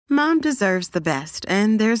Mom deserves the best,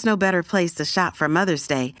 and there's no better place to shop for Mother's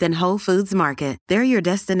Day than Whole Foods Market. They're your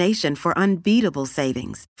destination for unbeatable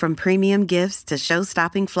savings, from premium gifts to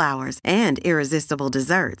show-stopping flowers and irresistible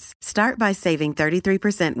desserts. Start by saving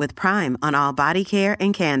 33% with Prime on all body care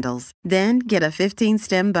and candles. Then get a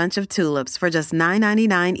 15-stem bunch of tulips for just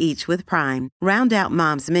 $9.99 each with Prime. Round out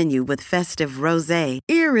Mom's menu with festive rosé,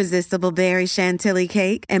 irresistible berry chantilly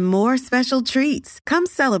cake, and more special treats. Come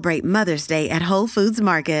celebrate Mother's Day at Whole Foods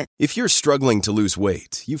Market. If you're struggling to lose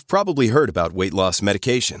weight, you've probably heard about weight loss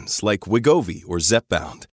medications like Wegovy or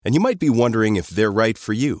Zepbound, and you might be wondering if they're right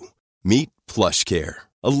for you. Meet PlushCare,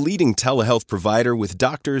 a leading telehealth provider with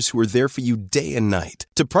doctors who are there for you day and night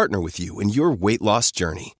to partner with you in your weight loss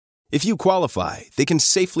journey. If you qualify, they can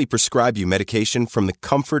safely prescribe you medication from the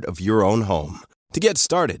comfort of your own home. To get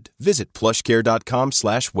started, visit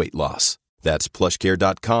plushcare.com/weight-loss. That's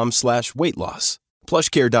plushcare.com/weight-loss.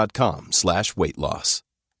 plushcare.com/weight-loss.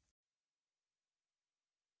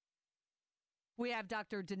 We have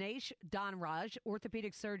Dr. Dinesh Dhanaraj,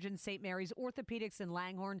 orthopedic surgeon, St. Mary's Orthopedics in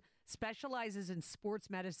Langhorne, specializes in sports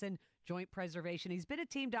medicine, joint preservation. He's been a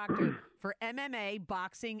team doctor for MMA,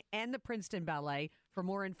 boxing, and the Princeton Ballet. For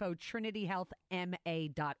more info,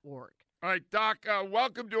 trinityhealthma.org. All right, Doc,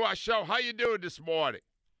 welcome to our show. How you doing this morning?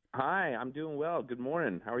 Hi, I'm doing well. Good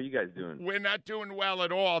morning. How are you guys doing? We're not doing well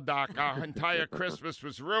at all, Doc. Our entire Christmas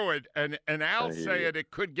was ruined, and Al said it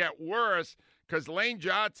could get worse because Lane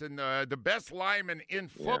Johnson, the best lineman in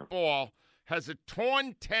football, has a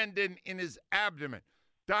torn tendon in his abdomen.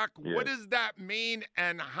 Doc, what does that mean,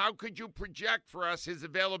 and how could you project for us his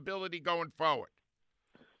availability going forward?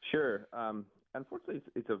 Sure. Unfortunately,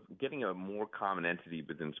 it's getting a more common entity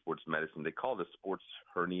within sports medicine. They call it a sports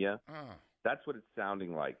hernia. That's what it's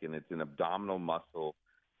sounding like, and it's an abdominal muscle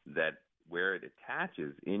that where it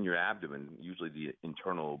attaches in your abdomen, usually the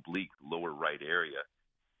internal oblique lower right area,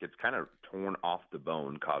 gets kind of torn off the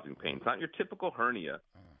bone, causing pain. It's not your typical hernia,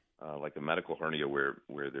 like a medical hernia where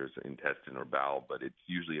there's intestine or bowel, but it's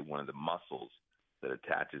usually one of the muscles that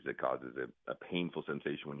attaches that causes a painful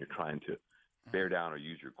sensation when you're trying to bear down or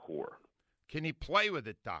use your core. Can he play with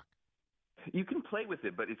it, Doc? You can play with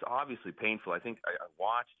it, but it's obviously painful. I think I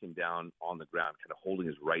watched him down on the ground kind of holding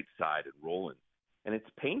his right side and rolling, and it's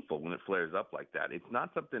painful when it flares up like that. It's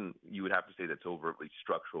not something you would have to say that's overtly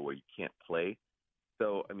structural where you can't play.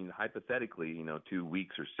 So, I mean, hypothetically, 2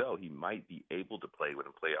 weeks or so, he might be able to play when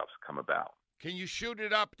the playoffs come about. Can you shoot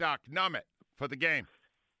it up, Doc, numb it for the game?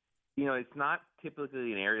 It's not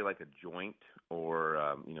typically an area like a joint or,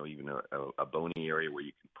 even a bony area where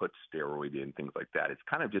you can put steroid in, things like that. It's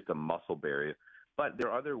kind of just a muscle barrier. But there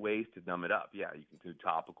are other ways to numb it up. Yeah, you can do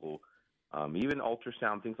topical, even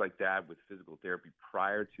ultrasound, things like that with physical therapy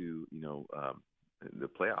prior to, the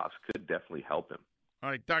playoffs could definitely help him. All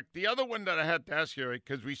right, Doc, the other one that I had to ask you,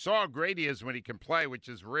 because we saw how great he is when he can play, which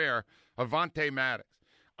is rare, Avante Maddox.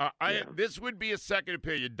 This would be a second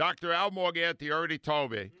opinion. Dr. Al Morganti already told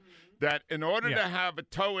me that in order to have a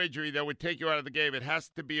toe injury that would take you out of the game, it has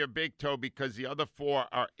to be a big toe because the other four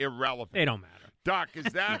are irrelevant. They don't matter. Doc,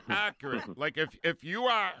 is that accurate? Like if you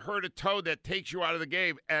hurt a toe that takes you out of the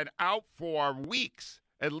game and out for weeks,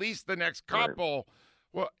 at least the next couple,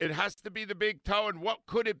 well, it has to be the big toe. And what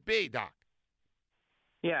could it be, Doc?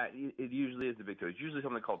 Yeah, it usually is the big toe. It's usually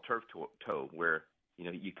something called turf toe where,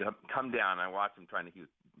 you come down. I watched him he was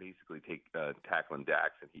basically tackling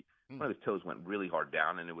Dax, and one of his toes went really hard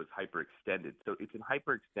down, and it was hyperextended. So it's an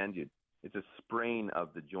hyperextended. It's a sprain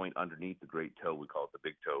of the joint underneath the great toe. We call it the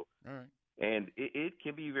big toe. All right. And it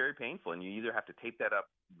can be very painful, and you either have to tape that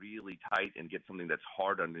up really tight and get something that's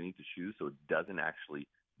hard underneath the shoe so it doesn't actually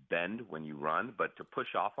bend when you run, but to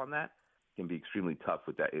push off on that can be extremely tough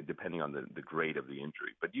with that, depending on the grade of the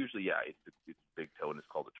injury. But usually, it's big toe, and it's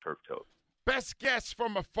called a turf toe. Best guess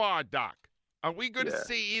from afar, Doc. Are we going to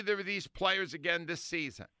see either of these players again this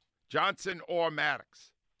season, Johnson or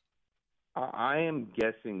Maddox? I am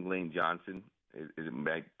guessing Lane Johnson. It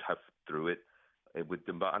might tough through it. With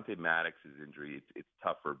Avante Maddox's injury, it's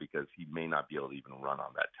tougher because he may not be able to even run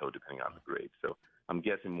on that toe, depending on the grade. So I'm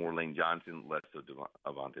guessing more Lane Johnson, less so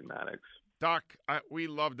Avante Maddox. Doc, we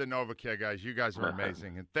love the NovaCare guys. You guys are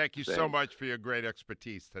amazing. And thank you so much for your great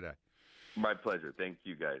expertise today. My pleasure. Thank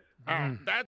you, guys. That's